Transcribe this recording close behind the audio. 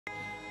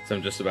So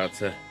I'm just about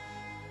to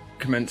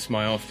commence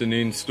my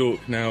afternoon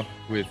stalk now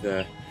with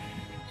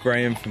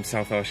Graeme from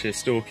South Ayrshire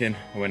Stalking.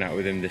 I went out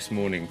with him this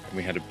morning and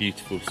we had a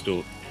beautiful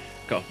stalk.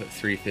 Got up at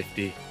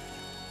 3:50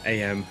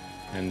 AM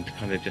and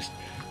kind of just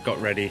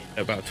got ready.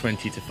 About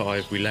 20 to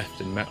 5 we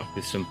left and met up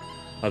with some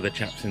other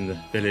chaps in the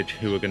village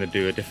who were going to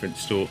do a different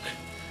stalk.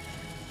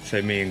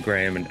 So me and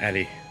Graeme and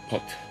Ellie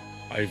popped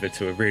over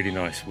to a really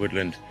nice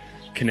woodland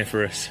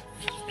coniferous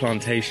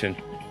plantation,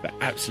 but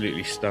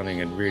absolutely stunning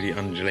and really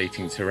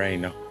undulating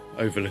terrain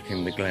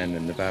overlooking the glen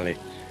and the valley.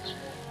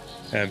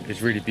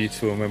 It's really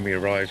beautiful, and when we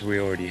arrived we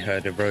already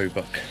heard a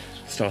roebuck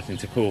starting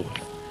to call.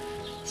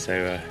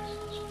 So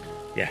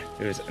yeah,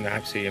 it was an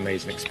absolutely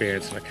amazing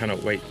experience and I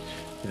cannot wait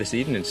for this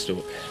evening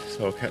stalk.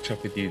 So I'll catch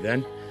up with you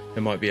then.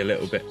 There might be a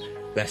little bit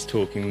less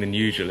talking than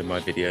usual in my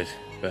videos,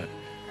 but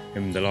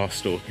in the last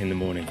stalk in the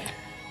morning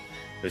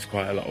there's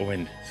quite a lot of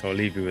wind, so I'll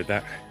leave you with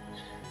that.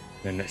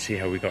 Then let's see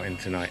how we got in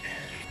tonight.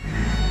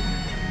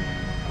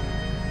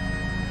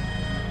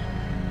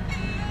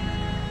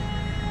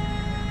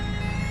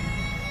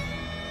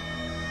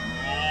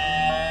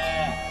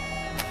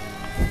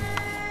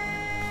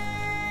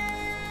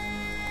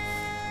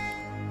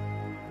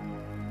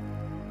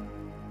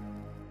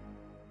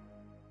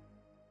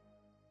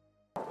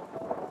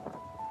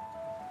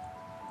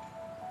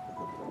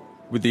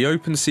 With the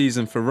open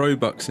season for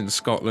roebucks in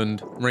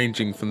Scotland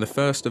ranging from the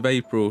 1st of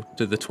April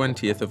to the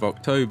 20th of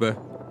October,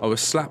 I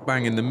was slap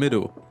bang in the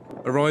middle,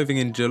 arriving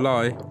in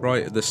July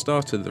right at the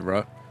start of the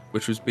rut,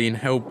 which was being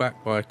held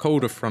back by a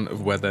colder front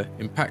of weather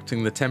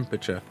impacting the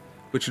temperature,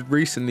 which had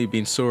recently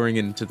been soaring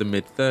into the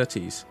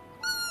mid-30s.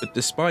 But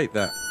despite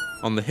that,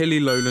 on the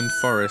hilly lowland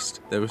forest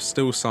there were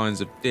still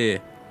signs of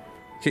deer,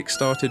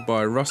 kick-started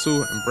by a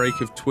rustle and break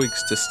of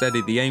twigs to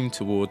steady the aim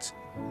towards,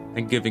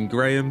 and giving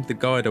Graeme, the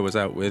guide I was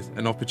out with,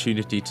 an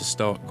opportunity to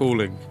start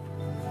calling.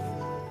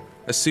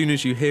 As soon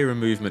as you hear a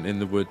movement in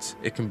the woods,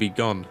 it can be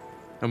gone,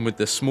 and with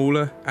the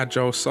smaller,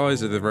 agile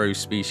size of the roe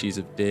species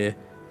of deer,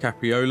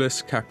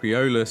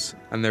 capreolus,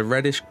 and their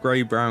reddish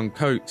grey-brown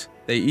coat,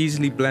 they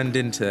easily blend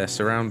into their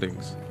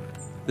surroundings.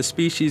 The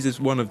species is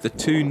one of the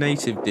 2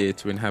 native deer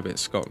to inhabit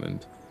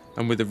Scotland,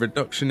 and with a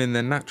reduction in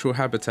their natural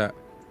habitat,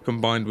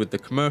 combined with the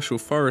commercial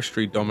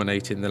forestry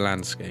dominating the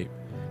landscape,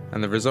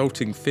 and the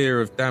resulting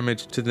fear of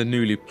damage to the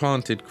newly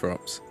planted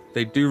crops,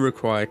 they do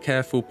require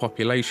careful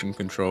population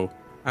control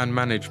and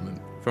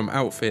management from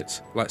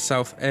outfits like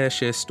South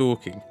Ayrshire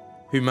Stalking,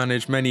 who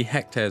manage many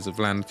hectares of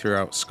land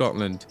throughout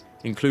Scotland,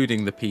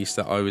 including the piece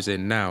that I was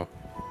in now.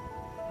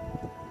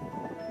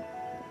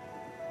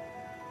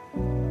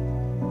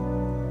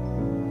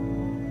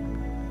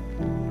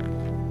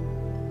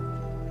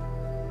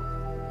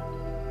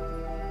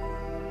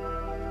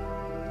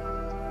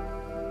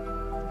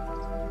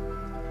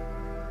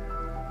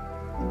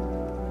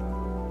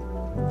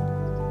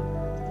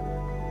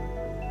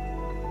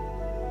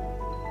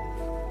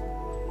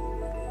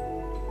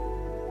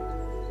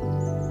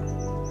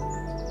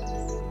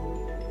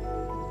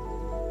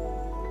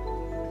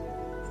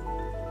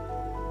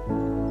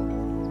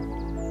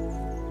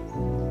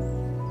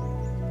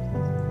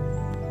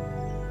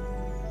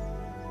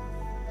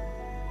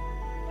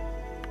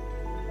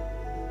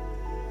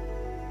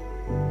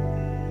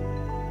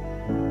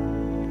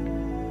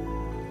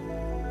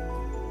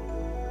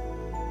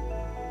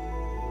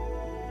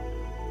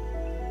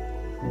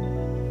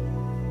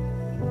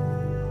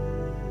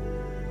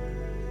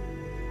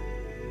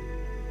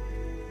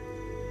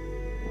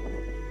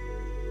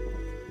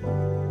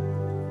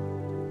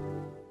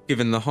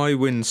 Given the high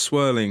winds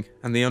swirling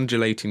and the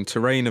undulating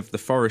terrain of the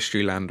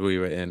forestry land we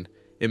were in,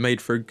 it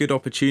made for a good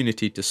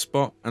opportunity to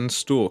spot and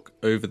stalk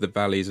over the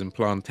valleys and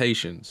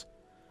plantations.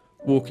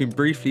 Walking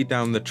briefly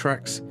down the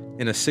tracks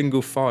in a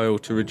single file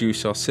to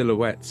reduce our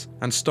silhouettes,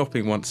 and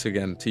stopping once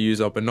again to use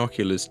our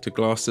binoculars to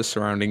glass the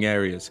surrounding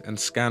areas and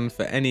scan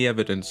for any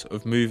evidence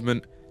of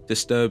movement,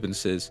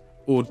 disturbances,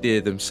 or deer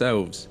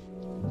themselves.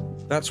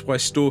 That's why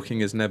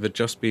stalking has never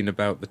just been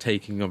about the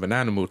taking of an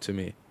animal to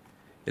me.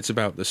 It's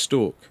about the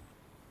stalk,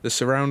 the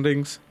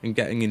surroundings, and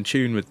getting in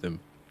tune with them,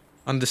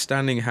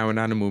 understanding how an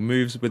animal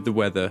moves with the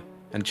weather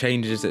and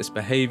changes its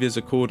behaviours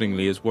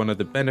accordingly is one of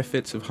the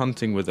benefits of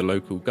hunting with a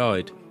local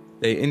guide.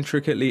 They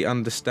intricately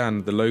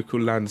understand the local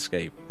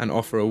landscape and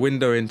offer a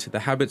window into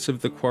the habits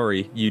of the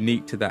quarry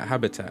unique to that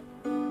habitat.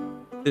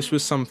 This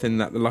was something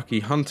that the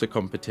Lucky Hunter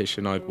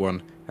competition I'd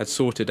won had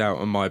sorted out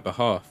on my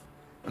behalf,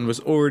 and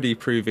was already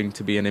proving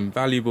to be an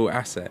invaluable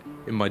asset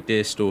in my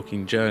deer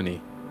stalking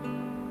journey.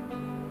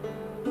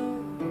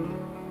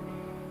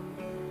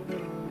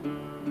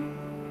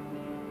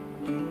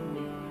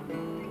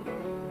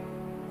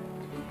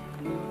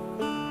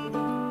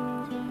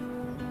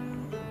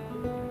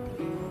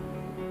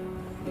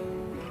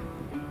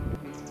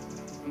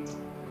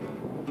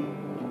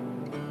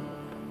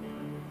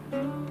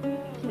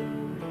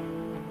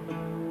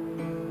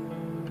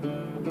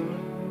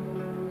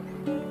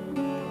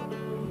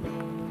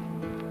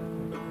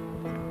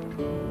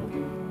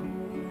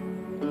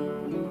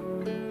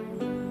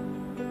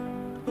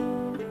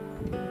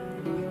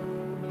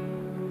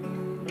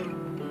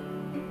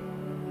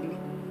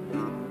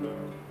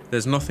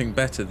 There's nothing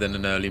better than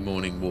an early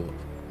morning walk,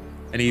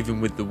 and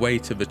even with the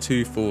weight of a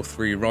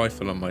 243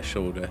 rifle on my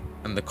shoulder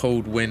and the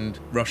cold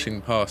wind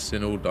rushing past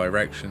in all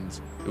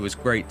directions, it was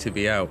great to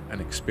be out and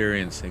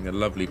experiencing a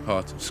lovely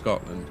part of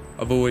Scotland.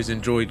 I've always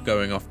enjoyed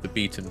going off the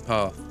beaten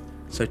path,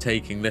 so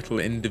taking little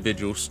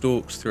individual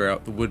stalks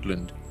throughout the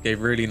woodland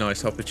gave really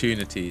nice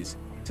opportunities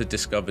to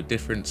discover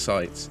different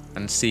sights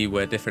and see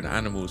where different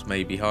animals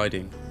may be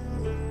hiding.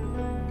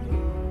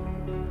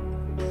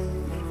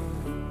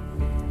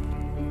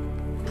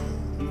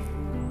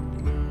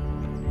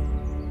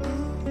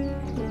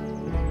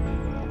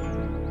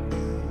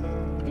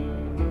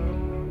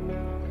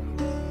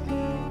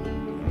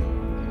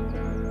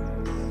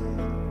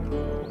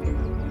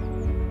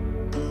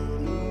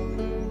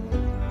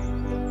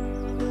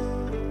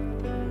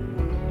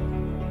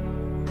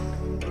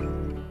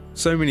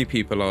 So many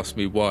people ask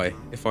me why,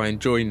 if I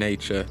enjoy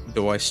nature,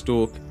 do I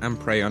stalk and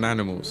prey on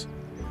animals.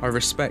 I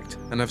respect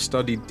and have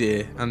studied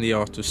deer and the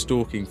art of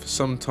stalking for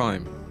some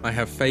time. I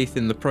have faith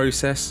in the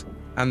process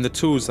and the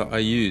tools that I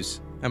use,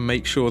 and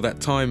make sure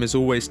that time is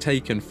always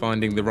taken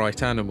finding the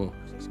right animal.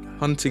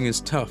 Hunting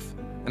is tough,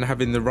 and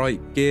having the right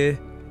gear,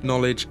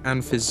 knowledge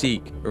and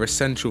physique are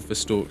essential for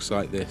stalks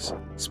like this,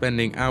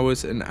 spending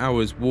hours and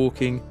hours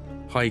walking,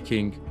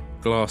 hiking,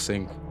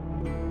 glassing.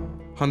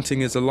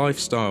 Hunting is a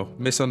lifestyle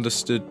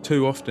misunderstood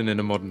too often in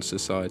a modern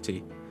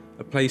society,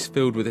 a place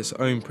filled with its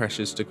own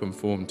pressures to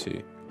conform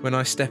to. When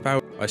I step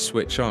out, I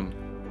switch on.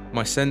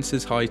 My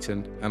senses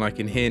heighten and I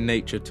can hear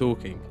nature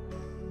talking.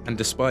 And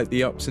despite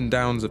the ups and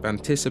downs of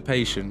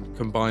anticipation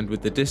combined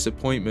with the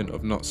disappointment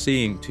of not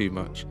seeing too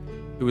much,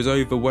 it was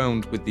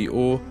overwhelmed with the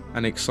awe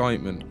and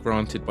excitement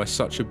granted by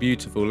such a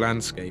beautiful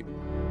landscape.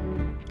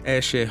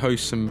 Ayrshire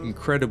hosts some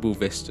incredible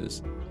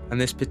vistas,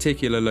 and this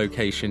particular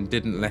location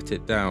didn't let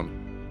it down,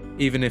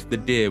 even if the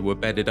deer were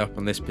bedded up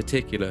on this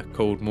particular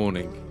cold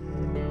morning.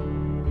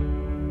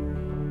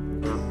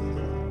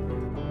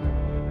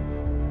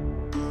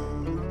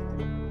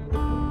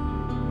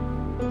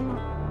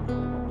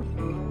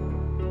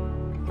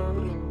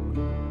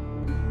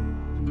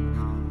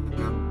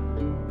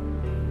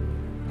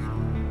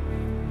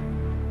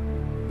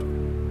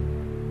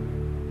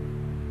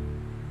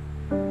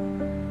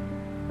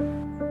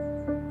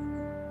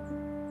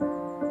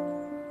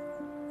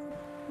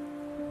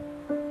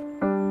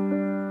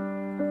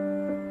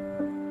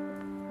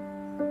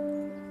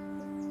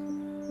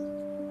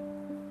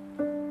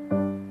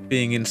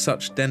 Being in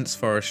such dense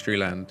forestry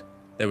land,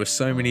 there were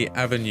so many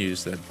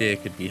avenues that deer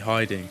could be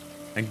hiding,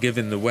 and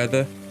given the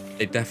weather,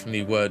 they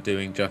definitely were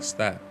doing just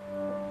that.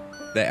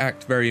 They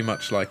act very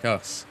much like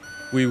us.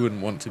 We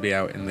wouldn't want to be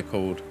out in the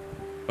cold.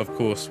 Of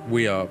course,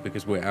 we are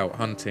because we're out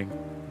hunting,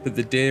 but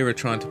the deer are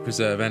trying to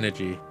preserve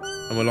energy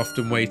and will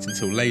often wait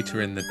until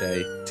later in the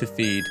day to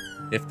feed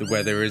if the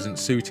weather isn't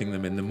suiting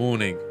them in the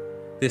morning.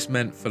 This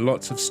meant for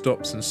lots of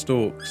stops and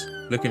stalks,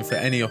 looking for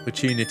any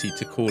opportunity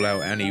to call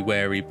out any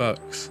wary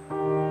bucks.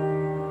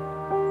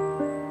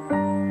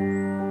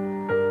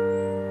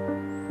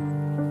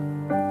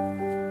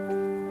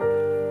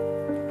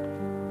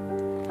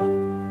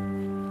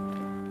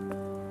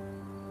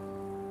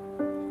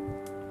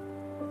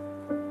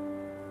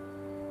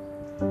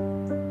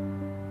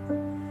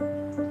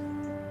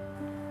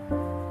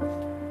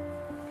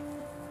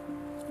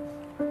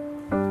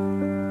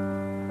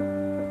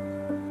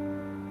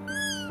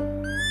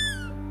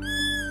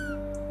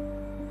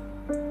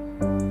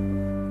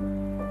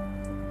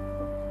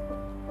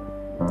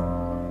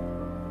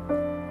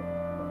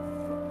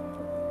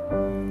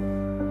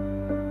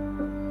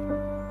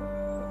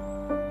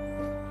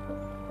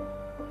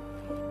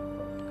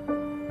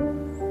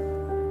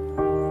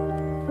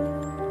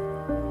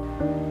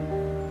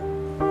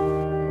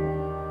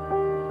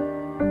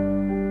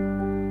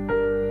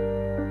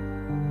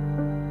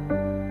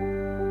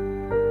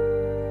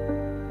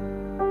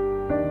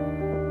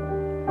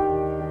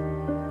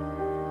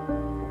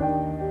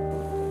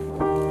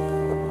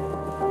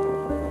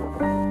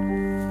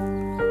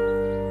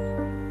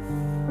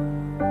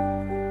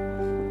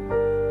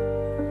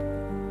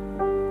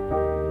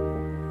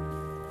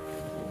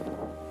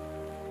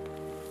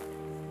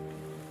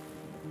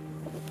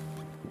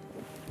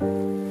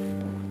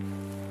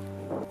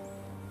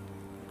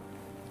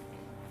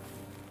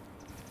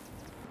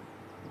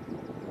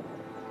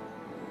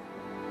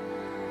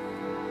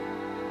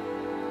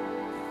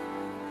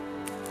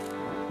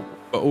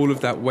 But all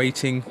of that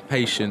waiting,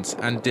 patience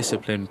and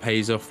discipline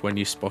pays off when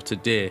you spot a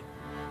deer.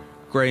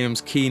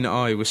 Graeme's keen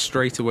eye was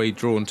straight away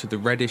drawn to the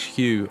reddish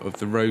hue of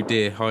the roe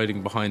deer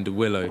hiding behind a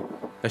willow,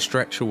 a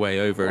stretch away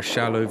over a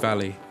shallow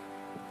valley.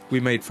 We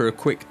made for a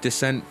quick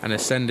descent and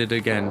ascended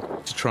again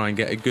to try and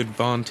get a good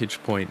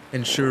vantage point,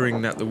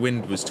 ensuring that the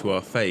wind was to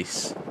our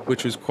face,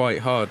 which was quite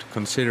hard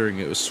considering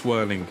it was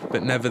swirling,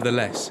 but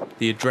nevertheless,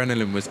 the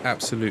adrenaline was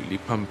absolutely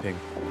pumping.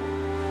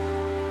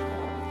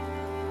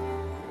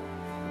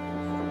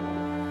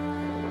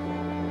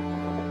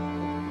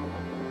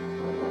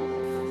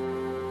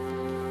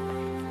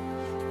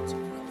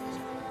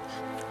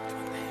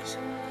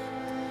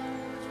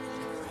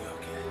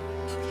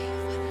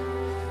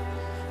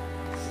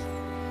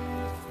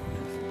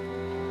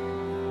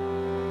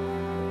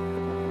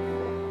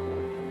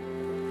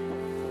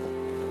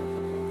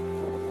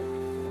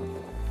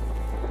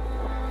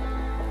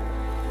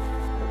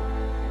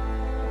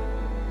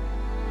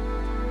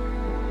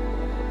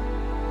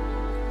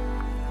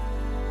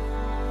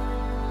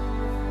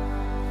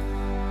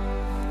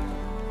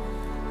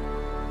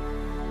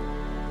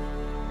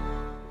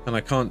 and I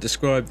can't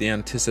describe the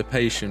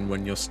anticipation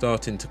when you're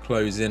starting to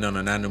close in on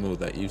an animal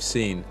that you've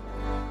seen.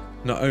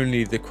 Not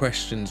only the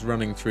questions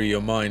running through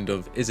your mind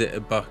of, is it a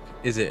buck,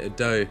 is it a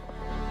doe?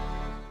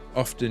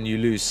 Often you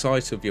lose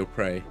sight of your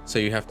prey, so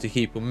you have to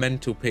keep a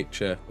mental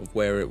picture of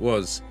where it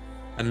was,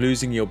 and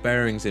losing your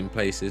bearings in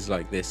places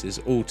like this is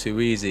all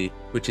too easy,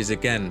 which is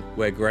again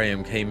where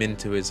Graeme came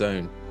into his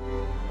own.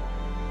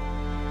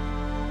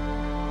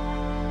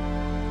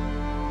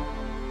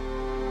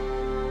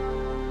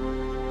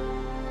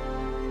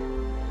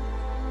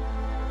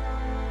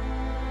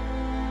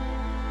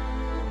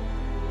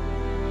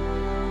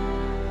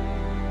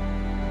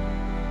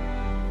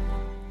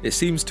 It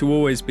seems to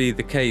always be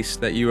the case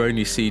that you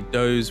only see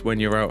does when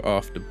you're out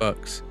after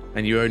bucks,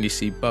 and you only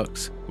see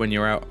bucks when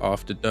you're out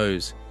after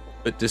does.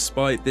 But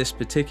despite this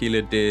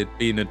particular deer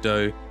being a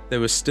doe,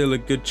 there was still a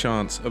good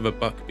chance of a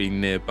buck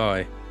being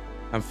nearby,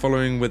 and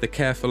following with a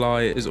careful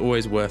eye is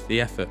always worth the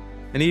effort.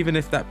 And even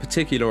if that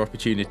particular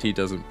opportunity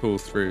doesn't pull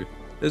through,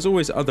 there's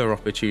always other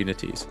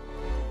opportunities.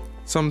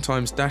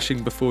 Sometimes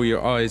dashing before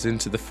your eyes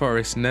into the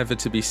forest never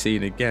to be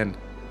seen again.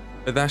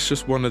 But that's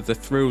just one of the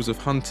thrills of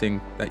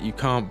hunting that you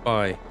can't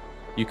buy,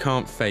 you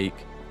can't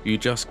fake, you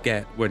just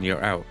get when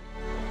you're out.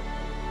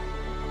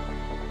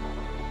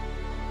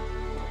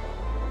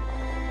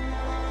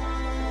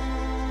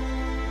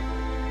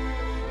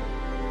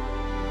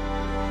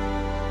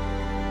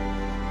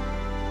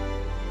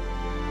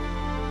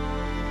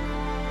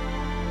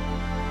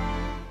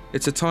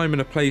 It's a time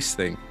and a place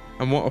thing,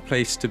 and what a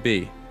place to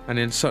be, and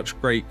in such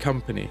great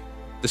company.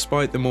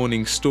 Despite the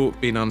morning's stalk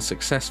being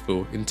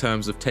unsuccessful in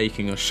terms of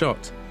taking a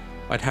shot,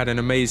 I'd had an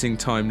amazing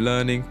time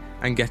learning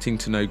and getting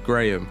to know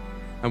Graeme,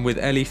 and with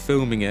Ellie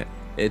filming it,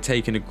 it had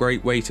taken a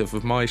great weight off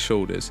of my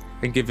shoulders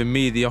and given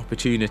me the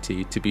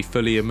opportunity to be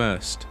fully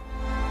immersed.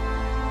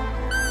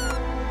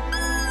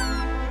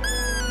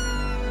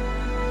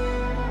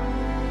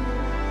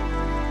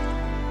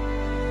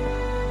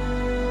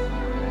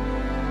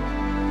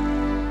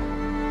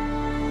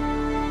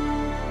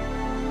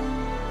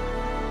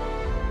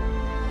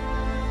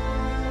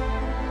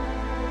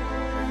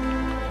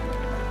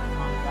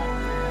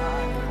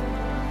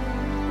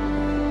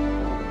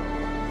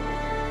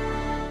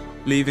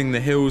 Leaving the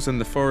hills and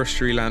the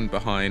forestry land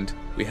behind,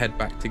 we head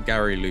back to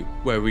Loop,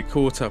 where we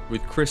caught up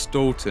with Chris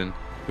Dalton,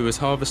 who was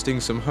harvesting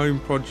some home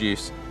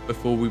produce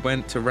before we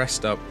went to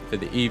rest up for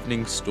the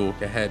evening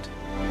stalk ahead.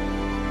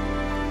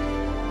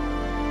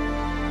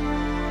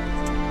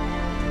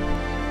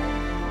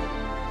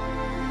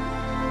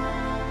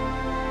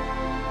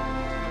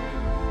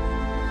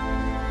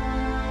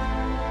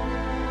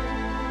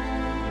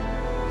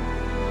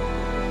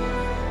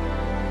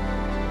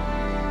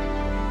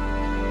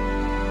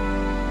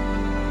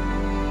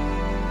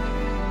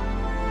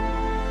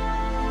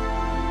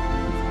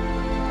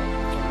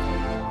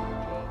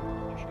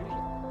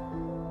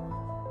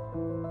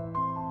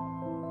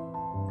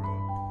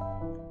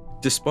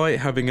 Despite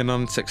having an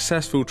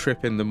unsuccessful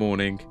trip in the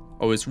morning,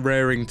 I was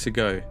raring to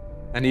go,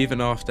 and even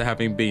after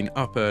having been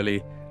up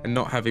early and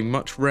not having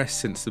much rest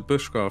since the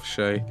Bushcraft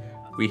show,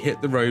 we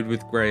hit the road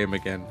with Graeme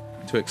again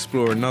to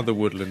explore another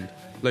woodland,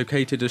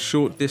 located a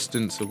short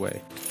distance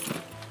away.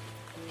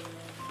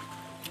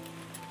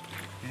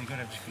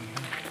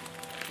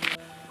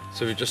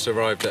 So we just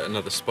arrived at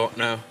another spot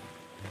now,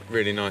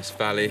 really nice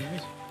valley.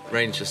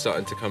 Rain's just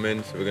starting to come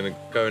in, so we're going to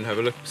go and have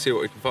a look, see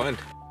what we can find.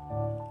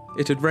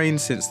 It had rained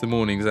since the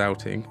morning's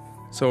outing,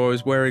 so I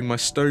was wearing my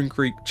Stone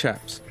Creek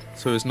chaps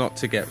so as not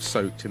to get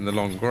soaked in the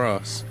long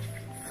grass.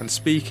 And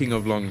speaking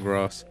of long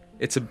grass,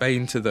 it's a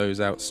bane to those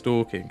out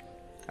stalking.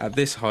 At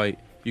this height,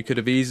 you could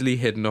have easily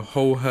hidden a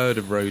whole herd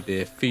of roe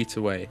deer feet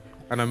away,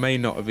 and I may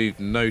not have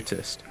even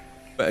noticed.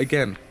 But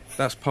again,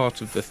 that's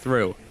part of the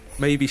thrill,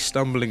 maybe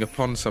stumbling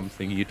upon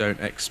something you don't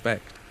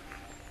expect.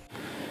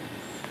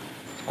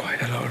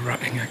 Quite a lot of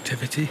rutting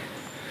activity.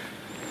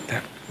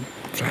 That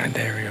flattened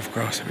area of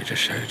grass that we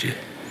just showed you.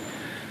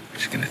 We're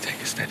just going to take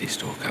a steady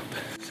stalk up.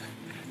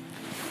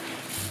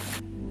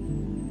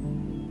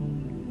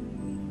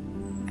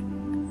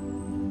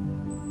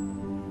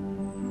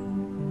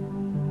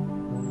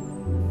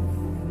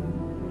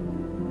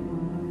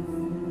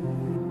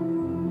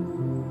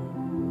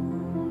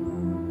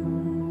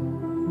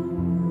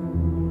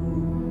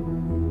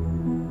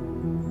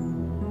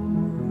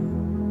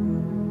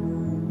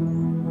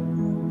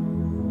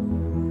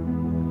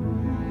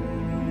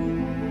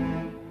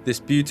 This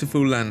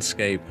beautiful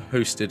landscape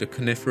hosted a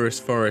coniferous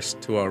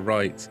forest to our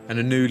right and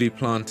a newly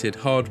planted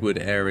hardwood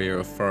area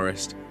of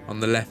forest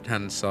on the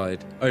left-hand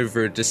side,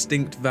 over a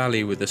distinct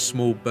valley with a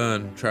small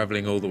burn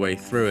travelling all the way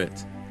through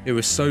it. It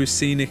was so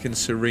scenic and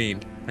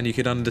serene, and you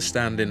could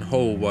understand in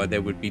whole why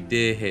there would be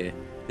deer here.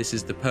 This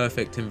is the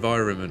perfect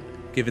environment,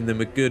 giving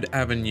them a good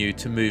avenue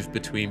to move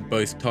between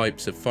both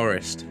types of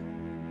forest.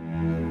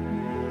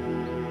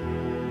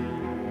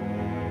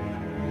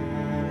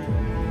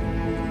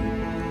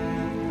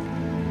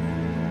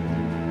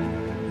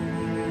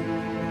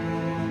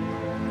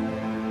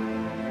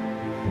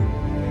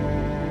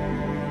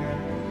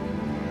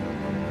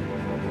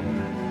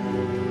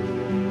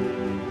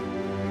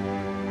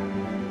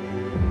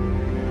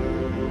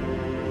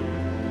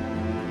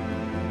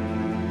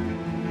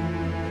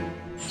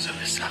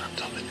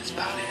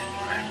 this valley at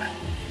the moment.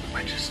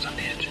 We're just on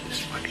the edge of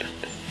this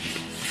woodland,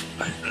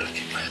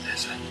 overlooking where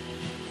there's a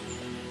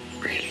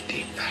really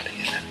deep valley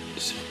and then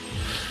some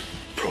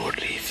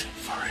broadleaf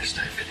forest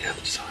over the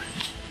other side.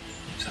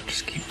 So I'll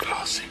just keep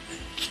glassing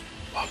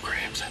while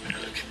Graham's having a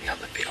look at the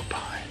other field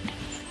behind.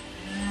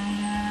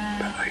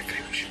 But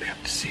hopefully we should be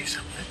able to see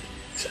something.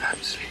 It's an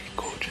absolutely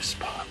gorgeous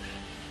spot.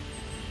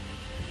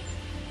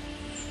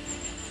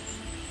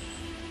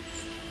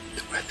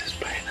 The weather's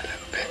playing a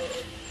little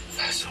bit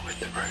hassle with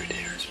the Roe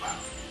Deer as well.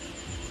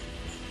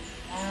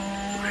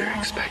 We were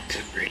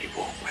expecting really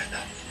warm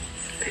weather.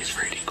 It's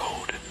really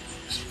cold and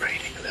it's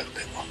raining a little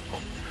bit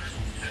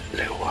a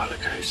little while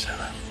ago, so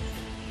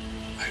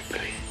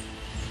hopefully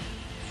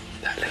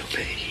that little bit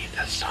of heat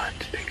that's starting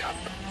to pick up,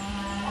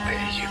 a bit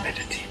of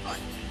humidity might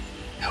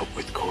help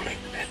with cooling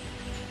them in.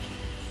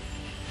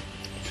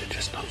 They're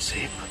just not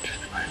seeing much at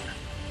the moment.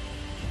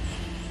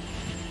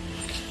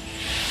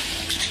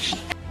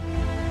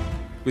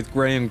 With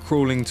Graeme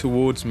crawling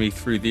towards me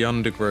through the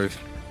undergrowth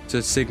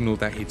to signal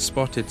that he'd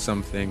spotted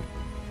something,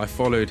 I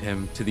followed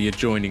him to the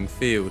adjoining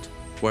field,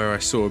 where I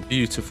saw a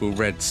beautiful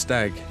red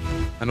stag.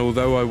 And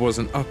although I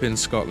wasn't up in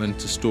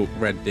Scotland to stalk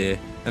red deer,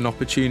 an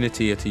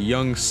opportunity at a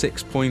young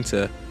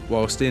 6-pointer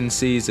whilst in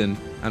season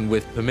and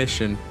with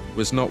permission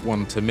was not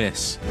one to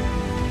miss.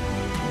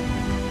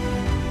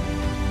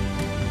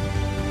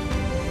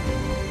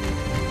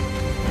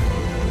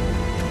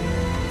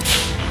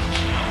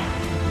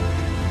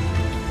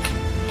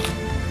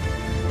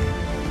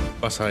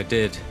 But I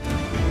did.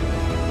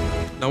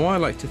 Now I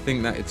like to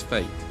think that it's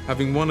fate.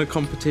 Having won a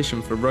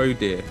competition for roe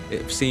deer,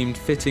 it seemed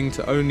fitting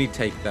to only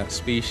take that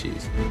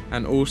species.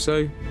 And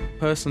also,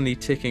 personally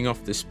ticking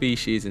off the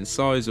species in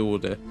size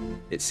order,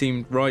 it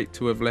seemed right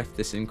to have left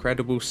this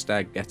incredible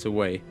stag get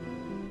away.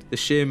 The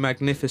sheer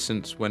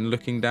magnificence when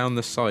looking down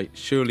the sight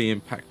surely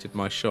impacted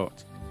my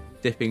shot,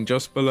 dipping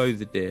just below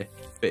the deer,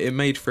 but it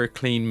made for a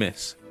clean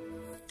miss.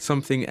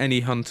 Something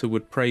any hunter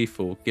would pray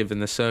for given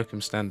the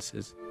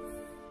circumstances.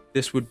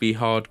 This would be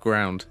hard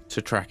ground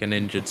to track an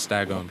injured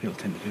stag on. What people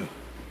tend to do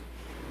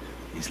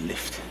is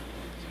lift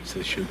so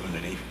they shoot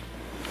underneath.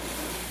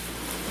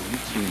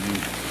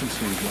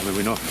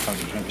 We're not out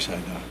the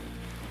countryside now.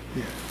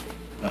 Yeah.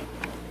 That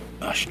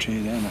ash tree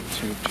there, not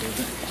too big.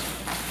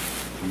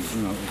 It's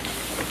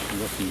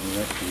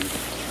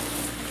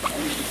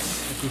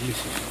a good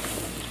listen.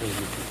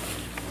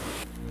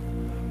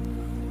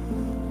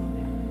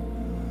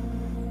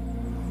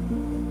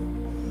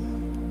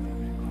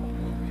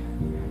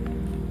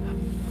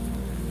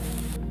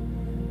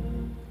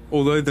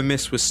 Although the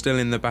miss was still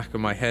in the back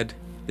of my head,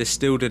 this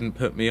still didn't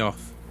put me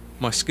off.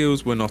 My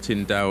skills were not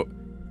in doubt,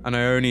 and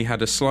I only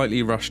had a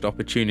slightly rushed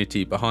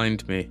opportunity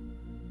behind me.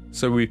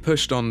 So we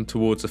pushed on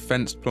towards a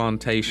fenced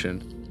plantation,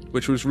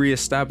 which was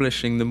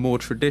re-establishing the more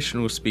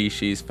traditional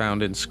species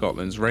found in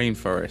Scotland's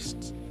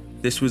rainforests.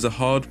 This was a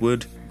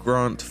hardwood,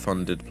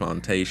 grant-funded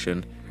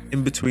plantation,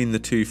 in between the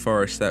two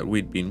forests that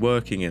we'd been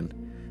working in,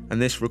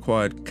 and this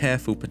required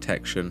careful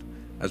protection,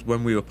 as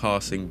when we were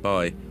passing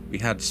by, we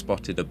had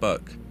spotted a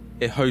buck.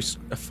 It hosts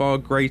a far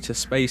greater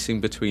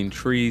spacing between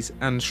trees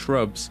and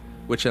shrubs,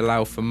 which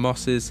allow for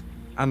mosses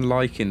and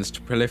lichens to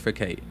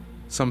proliferate,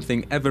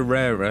 something ever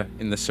rarer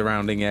in the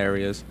surrounding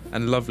areas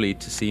and lovely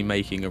to see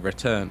making a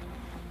return.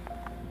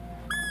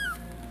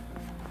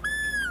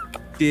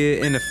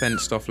 Deer in a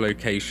fenced-off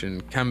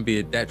location can be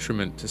a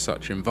detriment to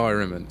such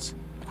environments,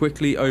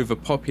 quickly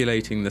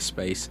overpopulating the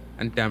space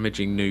and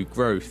damaging new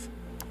growth.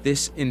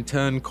 This in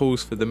turn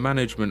calls for the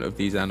management of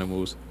these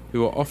animals,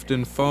 who are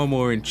often far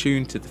more in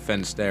tune to the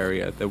fenced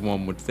area than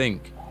one would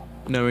think.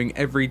 Knowing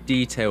every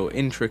detail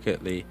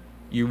intricately,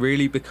 you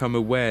really become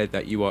aware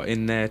that you are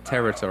in their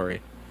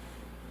territory.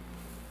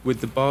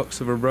 With the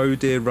barks of a roe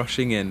deer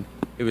rushing in,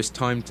 it was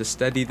time to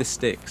steady the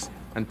sticks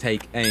and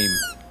take aim.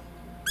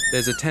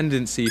 There's a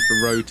tendency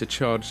for roe to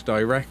charge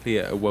directly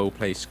at a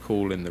well-placed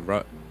call in the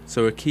rut,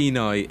 so a keen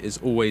eye is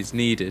always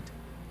needed.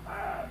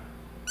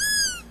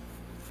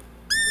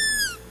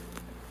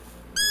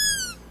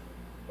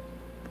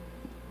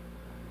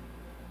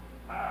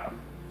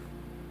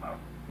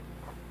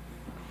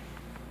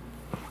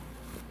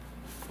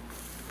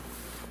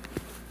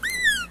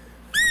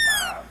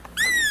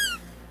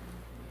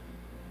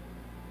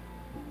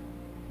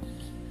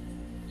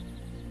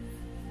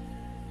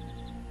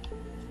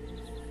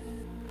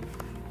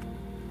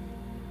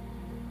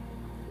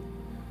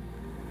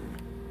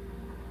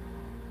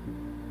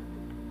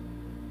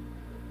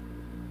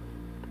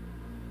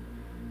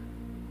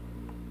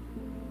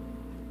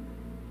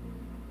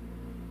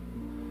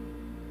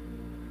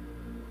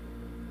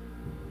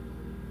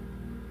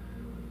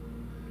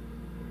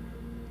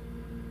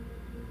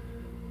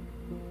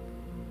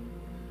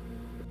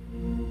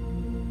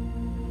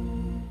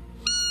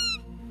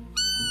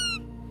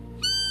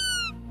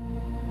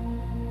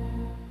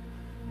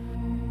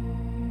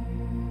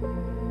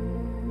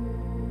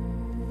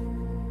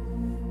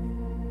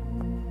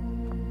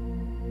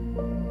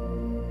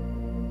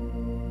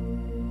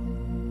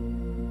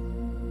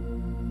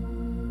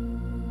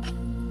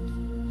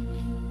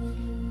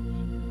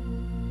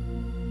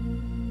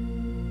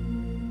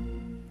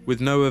 With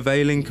no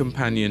availing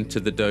companion to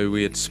the doe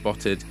we had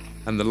spotted,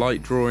 and the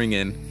light drawing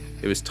in,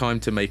 it was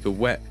time to make a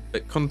wet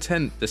but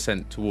content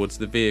descent towards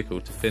the vehicle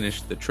to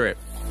finish the trip.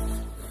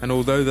 And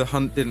although the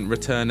hunt didn't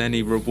return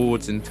any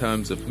rewards in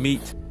terms of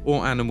meat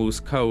or animals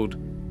culled,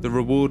 the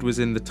reward was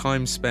in the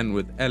time spent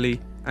with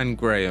Ellie and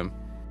Graeme,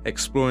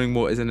 exploring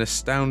what is an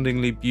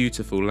astoundingly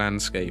beautiful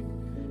landscape,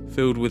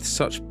 filled with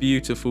such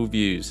beautiful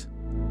views.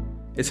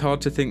 It's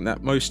hard to think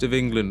that most of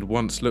England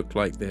once looked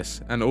like this,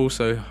 and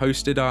also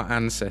hosted our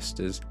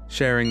ancestors,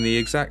 sharing the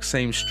exact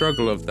same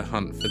struggle of the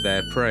hunt for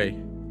their prey.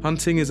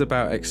 Hunting is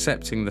about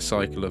accepting the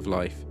cycle of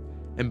life,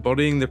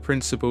 embodying the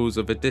principles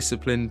of a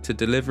discipline to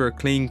deliver a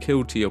clean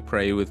kill to your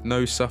prey with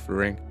no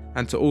suffering,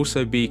 and to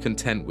also be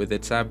content with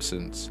its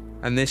absence.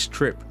 And this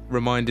trip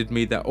reminded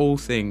me that all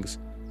things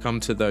come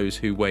to those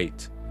who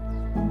wait.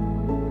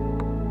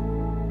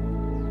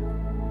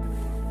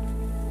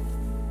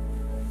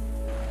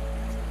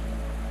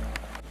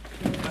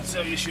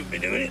 That's how you should be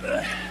doing it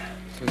there.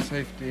 So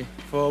safety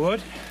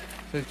Forward.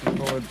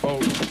 forward,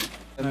 bolt.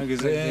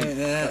 Magazine,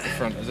 At the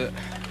front, is it?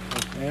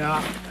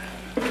 Yeah.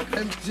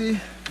 Empty.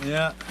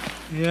 Yeah.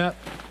 Yeah.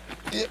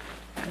 Yeah.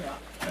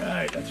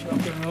 Right, let's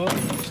rock and roll.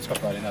 Just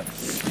top right in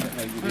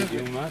that.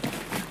 Young man.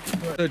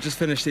 So just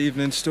finished the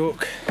evening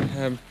stalk.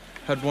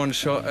 Had one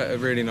shot at a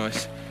really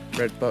nice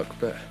red buck,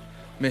 but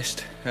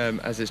missed,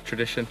 as is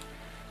tradition.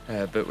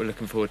 But we're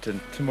looking forward to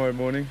tomorrow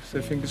morning,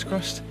 so fingers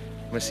crossed.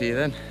 We'll see you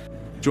then.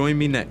 Join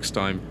me next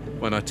time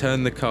when I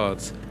turn the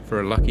cards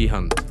for a lucky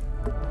hunt.